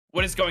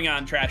What is going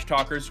on, Trash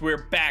Talkers?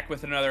 We're back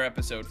with another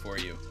episode for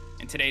you.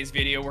 In today's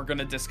video, we're going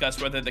to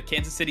discuss whether the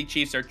Kansas City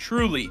Chiefs are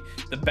truly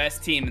the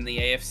best team in the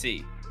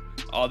AFC.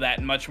 All that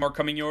and much more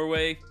coming your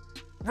way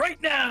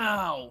right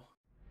now!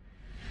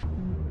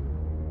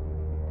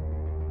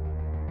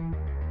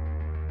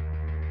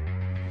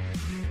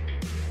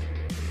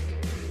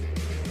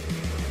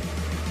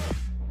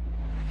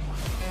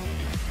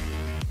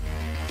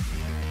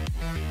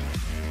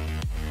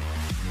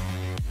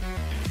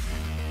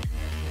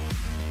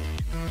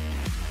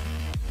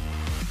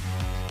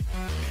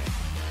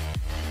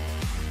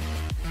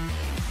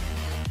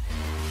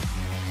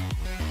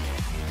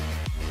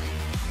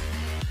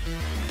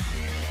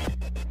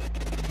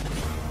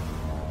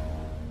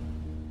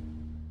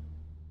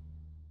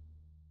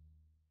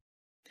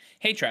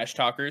 Hey Trash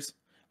Talkers,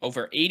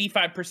 over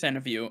 85%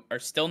 of you are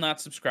still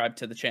not subscribed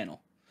to the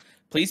channel.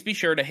 Please be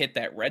sure to hit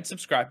that red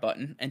subscribe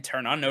button and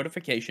turn on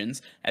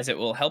notifications, as it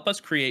will help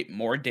us create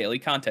more daily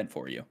content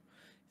for you.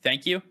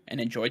 Thank you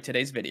and enjoy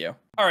today's video.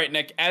 All right,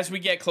 Nick, as we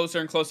get closer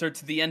and closer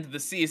to the end of the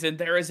season,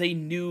 there is a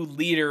new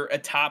leader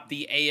atop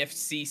the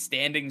AFC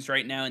standings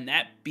right now, and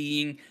that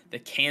being the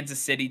Kansas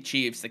City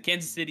Chiefs. The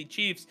Kansas City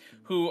Chiefs,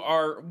 who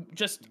are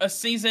just a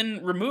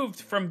season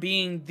removed from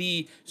being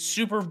the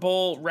Super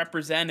Bowl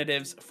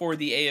representatives for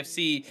the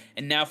AFC,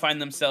 and now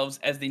find themselves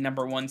as the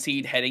 #1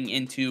 seed heading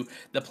into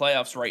the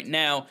playoffs right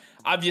now.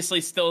 Obviously,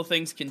 still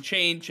things can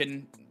change,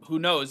 and who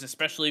knows,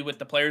 especially with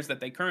the players that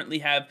they currently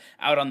have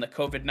out on the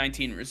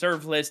COVID-19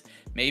 reserve list.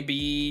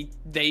 Maybe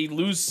they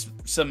lose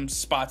some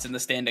spots in the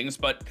standings,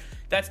 but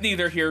that's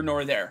neither here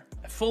nor there.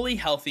 Fully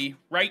healthy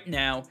right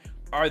now,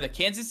 are the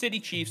Kansas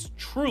City Chiefs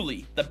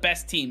truly the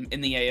best team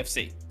in the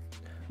AFC?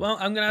 Well,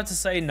 I'm going to have to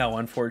say no,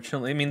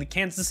 unfortunately. I mean, the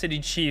Kansas City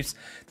Chiefs,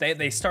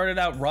 they started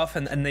out rough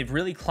and they've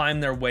really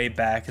climbed their way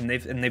back, and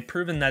they've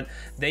proven that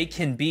they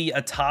can be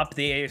atop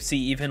the AFC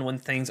even when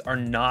things are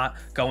not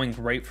going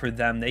great for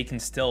them. They can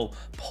still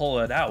pull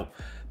it out.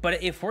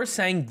 But if we're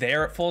saying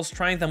they're at full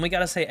strength, then we got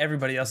to say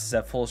everybody else is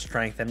at full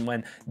strength. And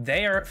when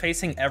they are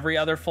facing every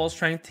other full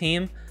strength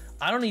team,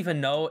 I don't even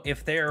know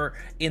if they're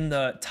in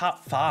the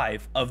top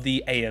 5 of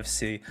the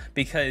AFC,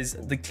 because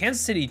the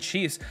Kansas City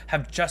Chiefs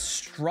have just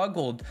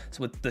struggled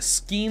with the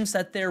schemes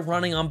that they're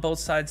running on both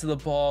sides of the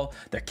ball.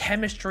 Their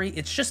chemistry,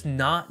 it's just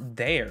not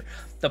there.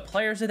 The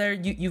players are there.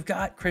 You've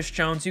got Chris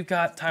Jones, you've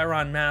got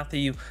Tyrann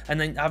Mathieu, and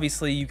then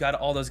obviously you got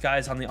all those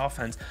guys on the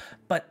offense.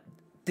 But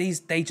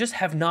they just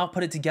have not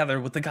put it together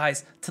with the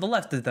guys to the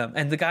left of them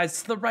and the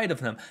guys to the right of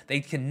them.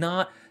 They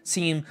cannot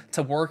seem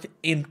to work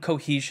in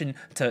cohesion,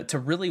 to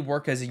really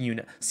work as a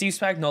unit. Steve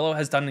Spagnuolo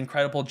has done an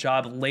incredible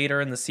job later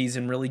in the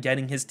season, really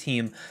getting his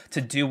team to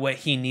do what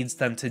he needs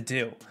them to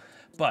do.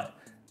 But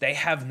they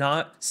have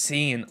not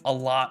seen a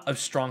lot of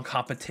strong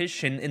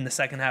competition in the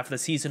second half of the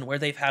season where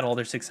they've had all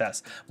their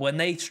success. When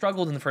they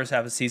struggled in the first half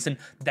of the season,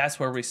 that's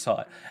where we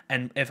saw it.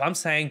 And if I'm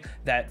saying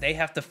that they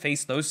have to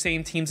face those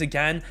same teams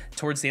again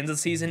towards the end of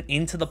the season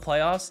into the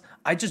playoffs,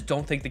 I just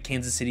don't think the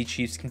Kansas City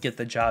Chiefs can get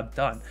the job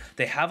done.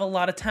 They have a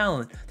lot of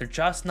talent. They're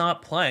just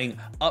not playing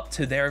up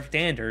to their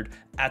standard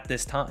at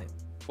this time.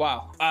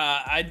 Wow,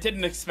 I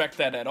didn't expect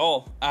that at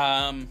all.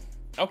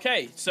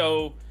 Okay,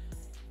 so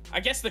I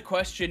guess the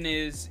question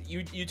is,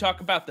 you talk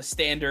about the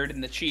standard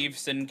and the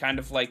Chiefs and kind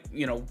of like,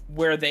 you know,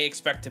 where they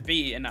expect to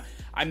be. And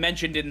I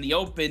mentioned in the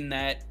open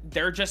that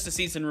they're just a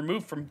season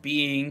removed from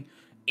being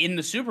in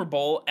the Super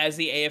Bowl as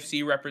the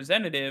AFC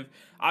representative.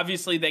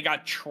 Obviously, they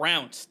got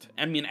trounced.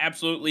 I mean,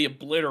 absolutely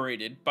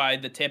obliterated by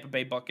the Tampa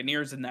Bay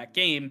Buccaneers in that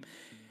game.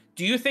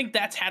 Do you think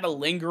that's had a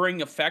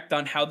lingering effect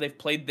on how they've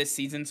played this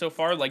season so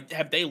far? Like,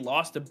 have they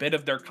lost a bit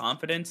of their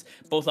confidence,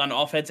 both on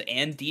offense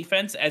and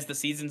defense, as the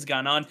season's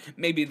gone on?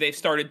 Maybe they've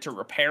started to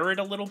repair it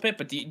a little bit,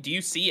 but do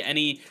you see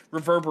any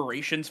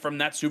reverberations from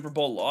that Super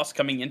Bowl loss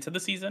coming into the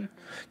season?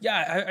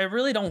 Yeah, I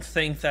really don't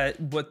think that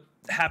what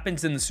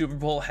happens in the Super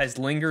Bowl has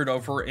lingered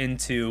over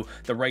into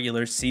the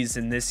regular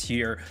season this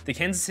year. The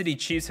Kansas City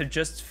Chiefs have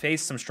just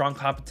faced some strong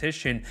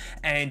competition,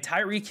 and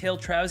Tyreek Hill,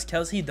 Travis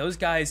Kelce, those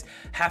guys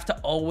have to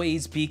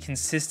always be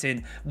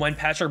consistent when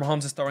Patrick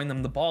Mahomes is throwing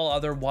them the ball.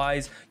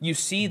 Otherwise, you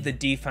see the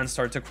defense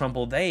start to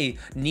crumble. They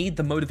need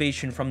the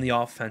motivation from the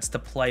offense to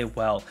play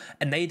well,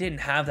 and they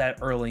didn't have that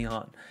early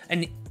on.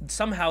 And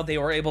somehow they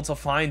were able to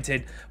find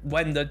it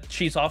when the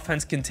Chiefs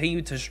offense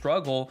continued to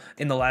struggle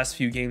in the last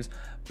few games.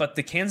 But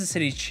the Kansas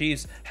City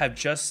Chiefs have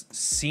just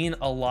seen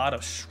a lot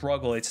of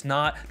struggle. It's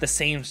not the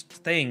same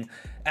thing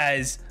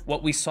as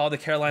what we saw the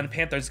Carolina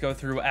Panthers go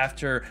through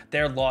after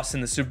their loss in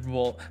the Super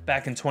Bowl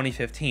back in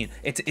 2015.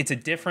 It's a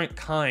different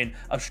kind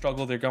of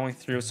struggle they're going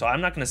through. So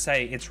I'm not going to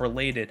say it's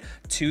related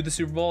to the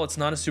Super Bowl. It's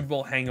not a Super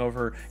Bowl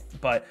hangover,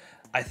 but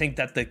I think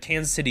that the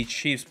Kansas City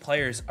Chiefs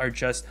players are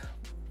just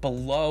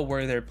below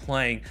where they're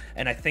playing,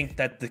 and I think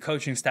that the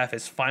coaching staff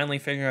is finally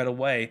figuring out a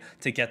way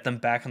to get them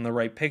back on the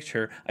right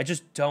picture. I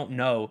just don't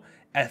know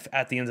if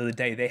at the end of the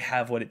day they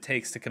have what it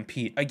takes to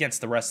compete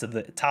against the rest of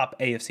the top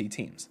AFC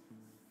teams.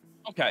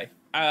 Okay,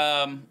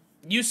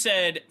 you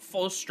said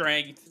full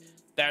strength.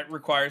 That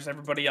requires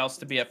everybody else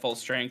to be at full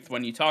strength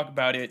when you talk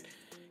about it.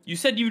 You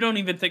said you don't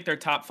even think they're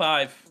top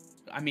 5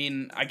 I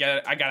mean, I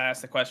gotta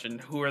ask the question: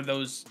 who are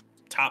those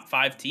top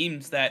 5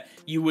 teams that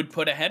you would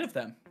put ahead of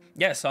them?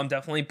 Yeah, so I'm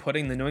definitely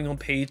putting the New England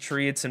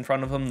Patriots in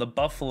front of them, the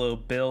Buffalo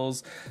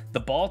Bills, the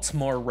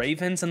Baltimore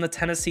Ravens, and the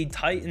Tennessee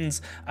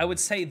Titans. I would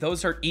say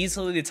those are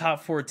easily the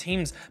top 4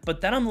 teams, but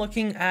then I'm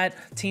looking at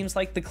teams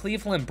like the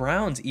Cleveland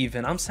Browns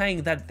even. I'm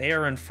saying that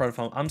they're in front of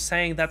them. I'm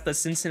saying that the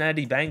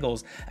Cincinnati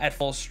Bengals at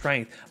full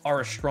strength are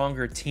a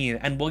stronger team,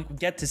 and we'll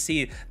get to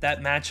see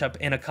that matchup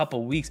in a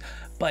couple weeks.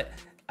 But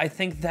I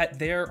think that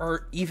there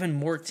are even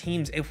more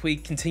teams, if we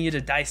continue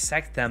to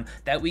dissect them,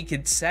 that we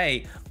could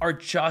say are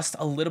just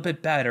a little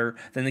bit better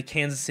than the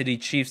Kansas City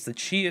Chiefs. The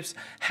Chiefs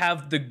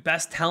have the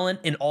best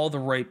talent in all the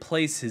right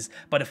places,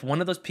 but if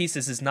one of those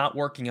pieces is not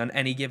working on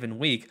any given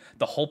week,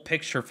 the whole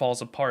picture falls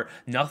apart.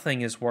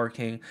 Nothing is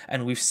working,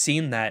 and we've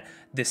seen that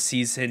this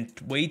season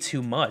way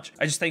too much.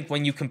 I just think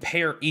when you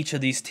compare each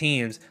of these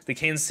teams, the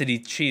Kansas City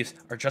Chiefs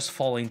are just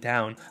falling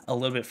down a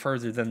little bit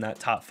further than that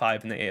top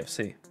 5 in the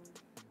AFC.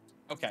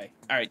 Okay.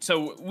 All right.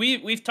 So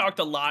we've talked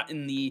a lot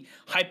in the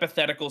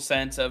hypothetical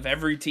sense of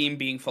every team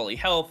being fully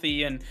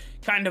healthy and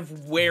kind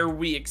of where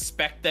we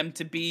expect them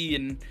to be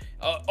and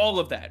all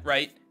of that,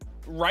 right?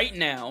 Right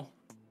now,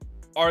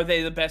 are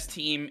they the best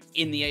team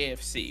in the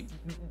AFC?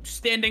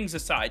 Standings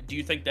aside, do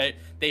you think that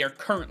they are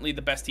currently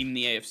the best team in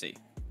the AFC?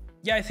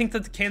 Yeah, I think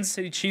that the Kansas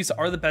City Chiefs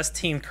are the best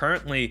team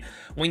currently.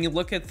 When you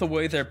look at the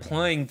way they're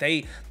playing,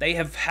 they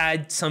have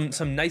had some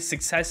nice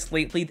success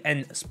lately,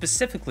 and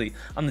specifically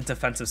on the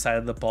defensive side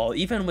of the ball.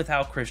 Even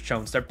without Chris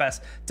Jones, their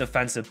best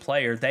defensive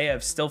player, they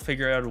have still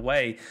figured out a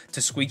way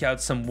to squeak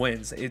out some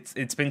wins.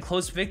 It's been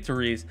close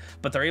victories,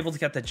 but they're able to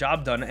get the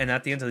job done, and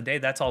at the end of the day,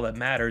 that's all that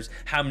matters,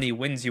 how many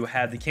wins you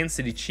have. The Kansas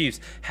City Chiefs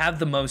have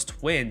the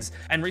most wins,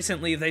 and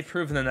recently they've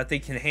proven that they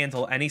can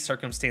handle any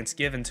circumstance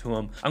given to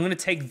them. I'm going to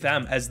take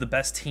them as the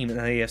best team in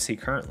the AFC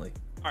currently.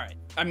 All right.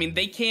 I mean,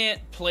 they can't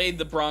play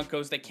the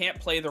Broncos. They can't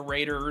play the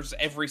Raiders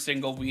every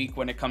single week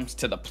when it comes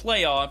to the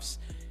playoffs.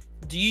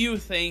 Do you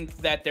think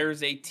that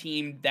there's a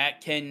team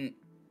that can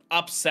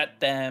upset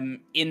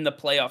them in the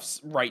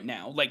playoffs right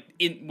now? Like,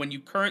 when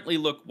you currently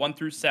look 1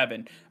 through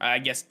 7, I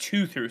guess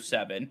 2 through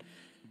 7,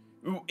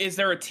 is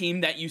there a team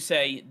that you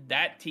say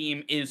that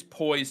team is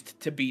poised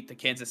to beat the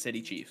Kansas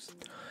City Chiefs?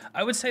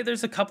 I would say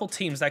there's a couple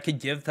teams that could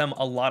give them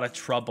a lot of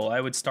trouble.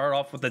 I would start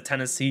off with the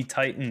Tennessee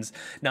Titans.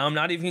 Now, I'm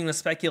not even going to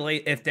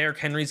speculate if Derrick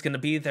Henry's going to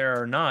be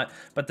there or not,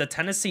 but the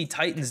Tennessee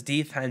Titans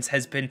defense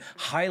has been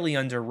highly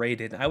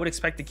underrated. I would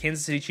expect the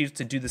Kansas City Chiefs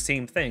to do the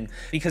same thing,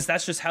 because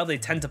that's just how they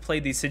tend to play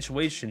these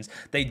situations.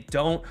 They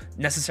don't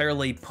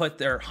necessarily put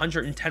their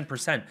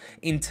 110%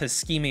 into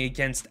scheming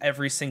against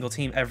every single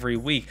team every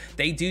week.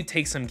 They do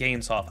take some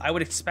games off. I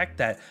would expect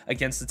that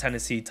against the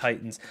Tennessee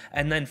Titans.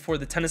 And then for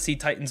the Tennessee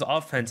Titans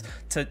offense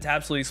to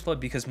absolutely split,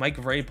 because Mike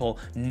Vrabel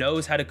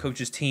knows how to coach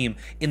his team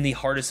in the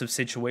hardest of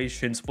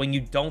situations. When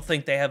you don't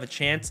think they have a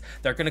chance,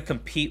 they're going to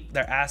compete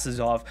their asses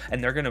off,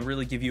 and they're going to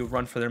really give you a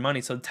run for their money.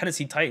 So the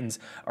Tennessee Titans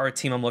are a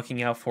team I'm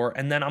looking out for.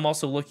 And then I'm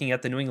also looking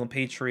at the New England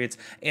Patriots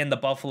and the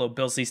Buffalo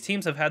Bills. These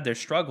teams have had their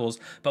struggles,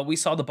 but we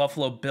saw the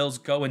Buffalo Bills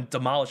go and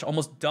demolish,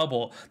 almost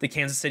double the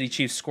Kansas City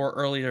Chiefs score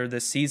earlier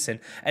this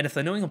season. And if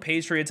the New England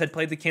Patriots had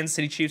played the Kansas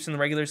City Chiefs in the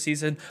regular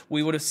season,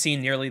 we would have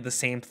seen nearly the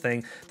same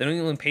thing. The New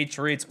England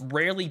Patriots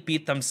rarely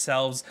beat themselves,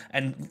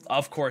 and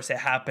of course it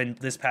happened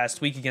this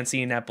past week against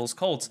the Indianapolis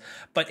Colts,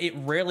 but it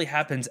rarely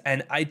happens,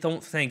 and I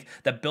don't think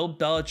that Bill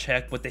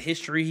Belichick, with the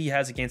history he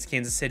has against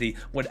Kansas City,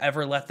 would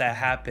ever let that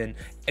happen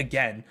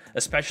again,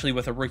 especially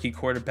with a rookie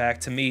quarterback.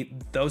 To me,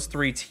 those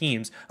 3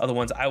 teams are the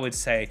ones I would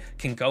say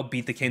can go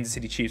beat the Kansas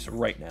City Chiefs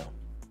right now.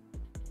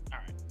 All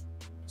right.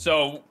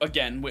 So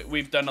again,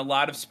 we've done a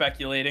lot of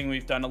speculating,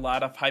 we've done a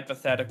lot of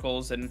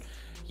hypotheticals, and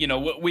you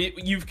know,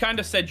 you've kind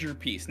of said your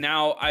piece.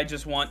 Now I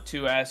just want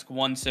to ask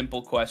one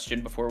simple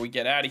question before we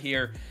get out of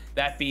here.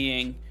 That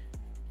being,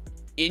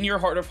 in your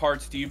heart of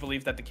hearts, do you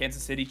believe that the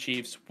Kansas City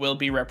Chiefs will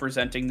be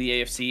representing the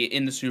AFC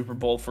in the Super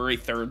Bowl for a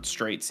 3rd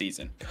straight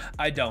season?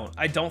 I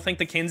don't think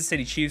the Kansas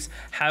City Chiefs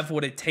have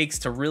what it takes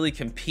to really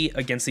compete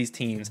against these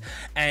teams.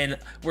 And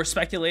we're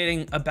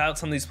speculating about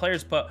some of these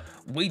players, but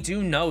we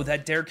do know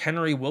that Derrick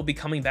Henry will be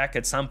coming back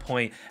at some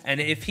point.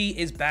 And if he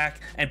is back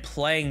and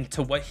playing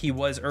to what he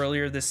was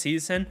earlier this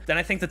season, then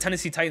I think the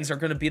Tennessee Titans are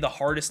going to be the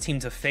hardest team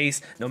to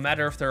face, no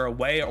matter if they're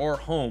away or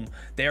home.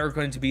 They are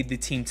going to be the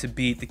team to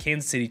beat. The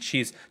Kansas City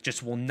Chiefs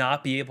just will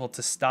not be able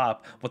to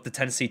stop what the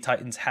Tennessee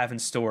Titans have in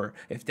store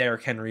if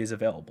Derrick Henry is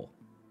available.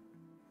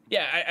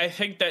 Yeah, I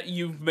think that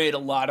you've made a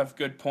lot of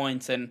good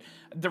points, and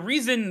the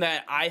reason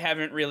that I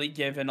haven't really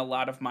given a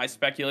lot of my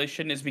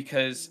speculation is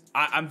because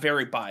I'm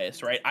very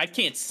biased, right? I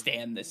can't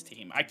stand this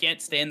team. I can't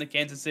stand the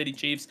Kansas City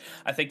Chiefs.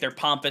 I think they're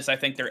pompous, I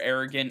think they're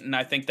arrogant, and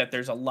I think that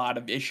there's a lot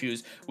of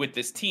issues with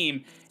this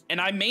team.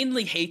 And I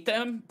mainly hate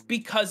them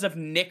because of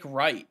Nick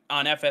Wright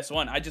on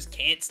FS1. I just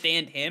can't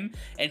stand him,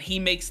 and he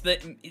makes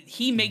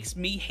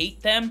me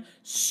hate them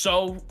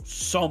so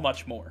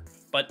much more.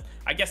 But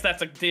I guess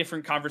that's a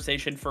different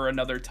conversation for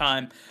another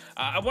time.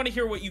 I want to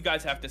hear what you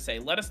guys have to say.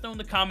 Let us know in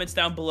the comments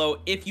down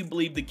below if you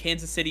believe the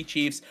Kansas City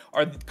Chiefs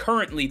are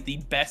currently the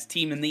best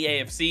team in the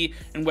AFC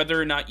and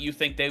whether or not you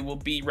think they will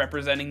be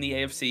representing the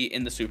AFC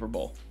in the Super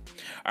Bowl.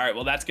 All right,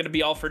 well, that's going to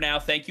be all for now.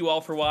 Thank you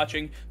all for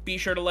watching. Be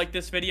sure to like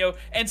this video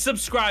and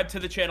subscribe to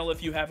the channel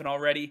if you haven't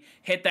already.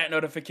 Hit that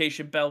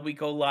notification bell. We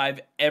go live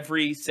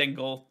every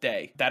single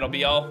day. That'll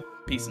be all.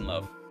 Peace and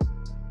love.